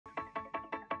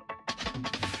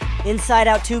Inside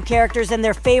Out 2 characters and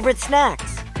their favorite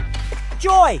snacks.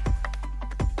 Joy!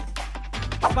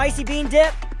 Spicy bean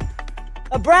dip.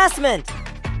 Embarrassment.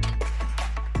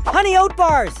 Honey oat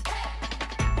bars.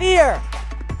 Fear.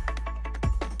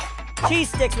 Cheese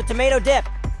sticks with tomato dip.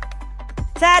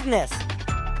 Sadness.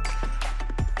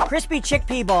 Crispy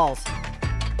chickpea balls.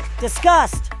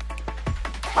 Disgust.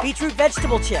 Beetroot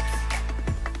vegetable chips.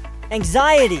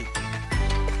 Anxiety.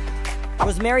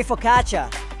 Rosemary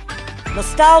focaccia.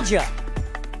 Nostalgia.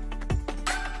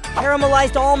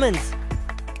 Caramelized almonds.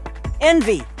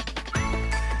 Envy.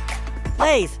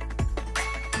 Lay's.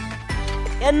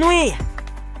 Ennui.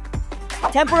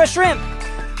 Tempura shrimp.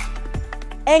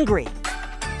 Angry.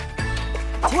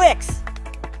 Twix.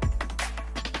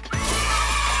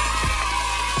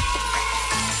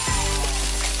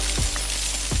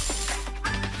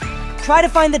 Try to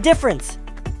find the difference.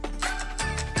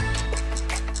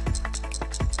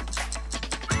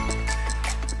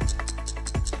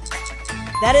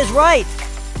 That is right.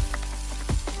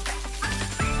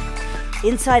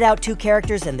 Inside Out 2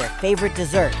 characters and their favorite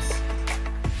desserts.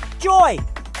 Joy.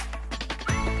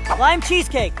 Lime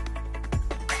cheesecake.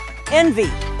 Envy.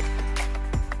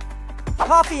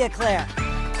 Coffee eclair.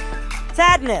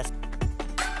 Sadness.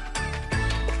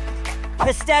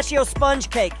 Pistachio sponge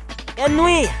cake.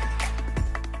 Ennui.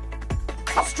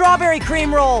 Strawberry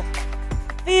cream roll.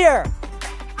 Fear.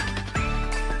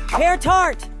 Pear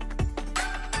tart.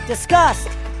 Disgust.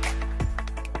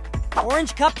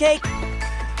 Orange cupcake.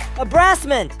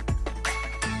 Embarrassment.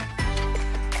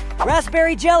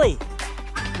 Raspberry jelly.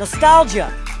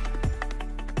 Nostalgia.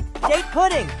 Date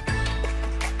pudding.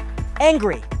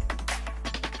 Angry.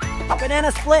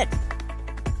 Banana split.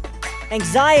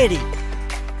 Anxiety.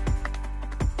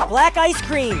 Black ice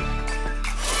cream.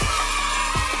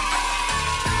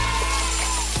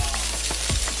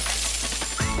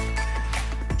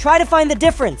 Try to find the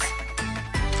difference.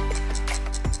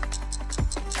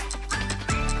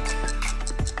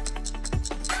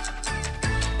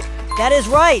 That is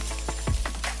right.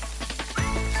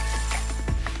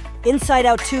 Inside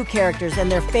Out 2 characters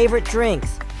and their favorite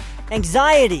drinks.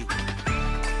 Anxiety.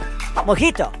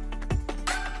 Mojito.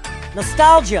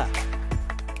 Nostalgia.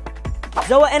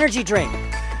 Zoa energy drink.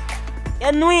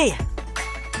 Ennui.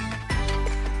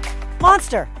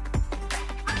 Monster.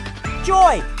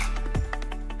 Joy.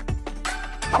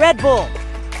 Red Bull.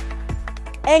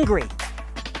 Angry.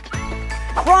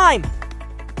 Crime.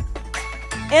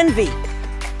 Envy.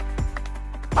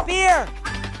 Fear.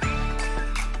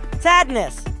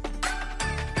 Sadness.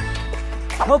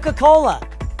 Coca-Cola.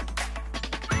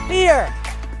 Fear.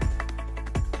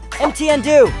 MTN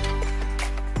Do.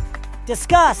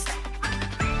 Disgust.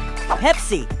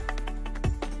 Pepsi.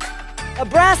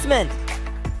 Embarrassment.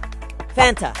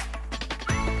 Fanta.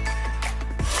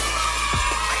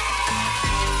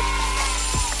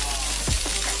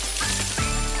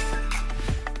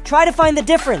 Try to find the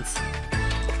difference.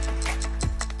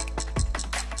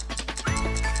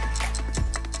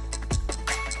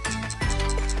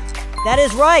 That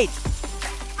is right.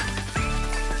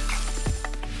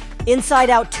 Inside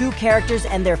Out 2 characters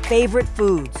and their favorite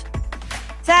foods.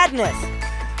 Sadness.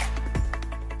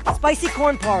 Spicy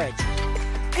corn porridge.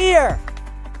 Fear.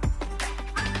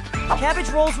 Cabbage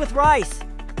rolls with rice.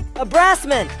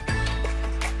 Embarrassment.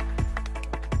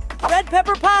 Red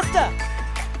pepper pasta.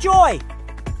 Joy.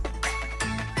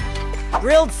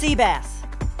 Grilled sea bass.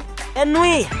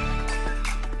 Ennui.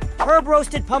 Herb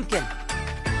roasted pumpkin.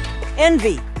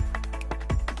 Envy.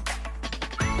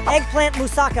 Eggplant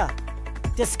moussaka.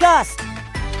 Disgust.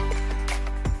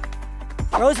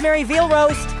 Rosemary veal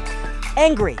roast.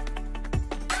 Angry.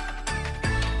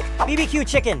 BBQ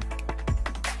chicken.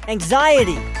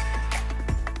 Anxiety.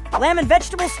 Lamb and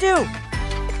vegetable stew.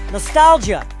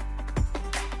 Nostalgia.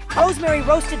 Rosemary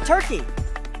roasted turkey.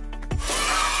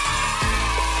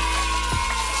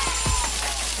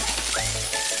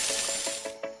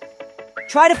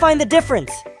 Try to find the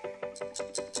difference.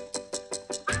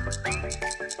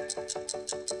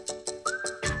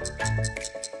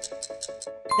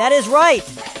 That is right.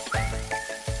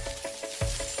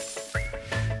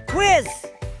 Quiz.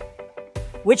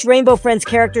 Which Rainbow Friends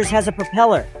characters has a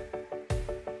propeller?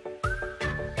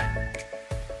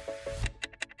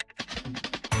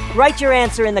 Write your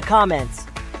answer in the comments.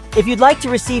 If you'd like to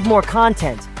receive more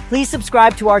content, please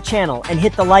subscribe to our channel and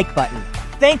hit the like button.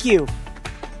 Thank you.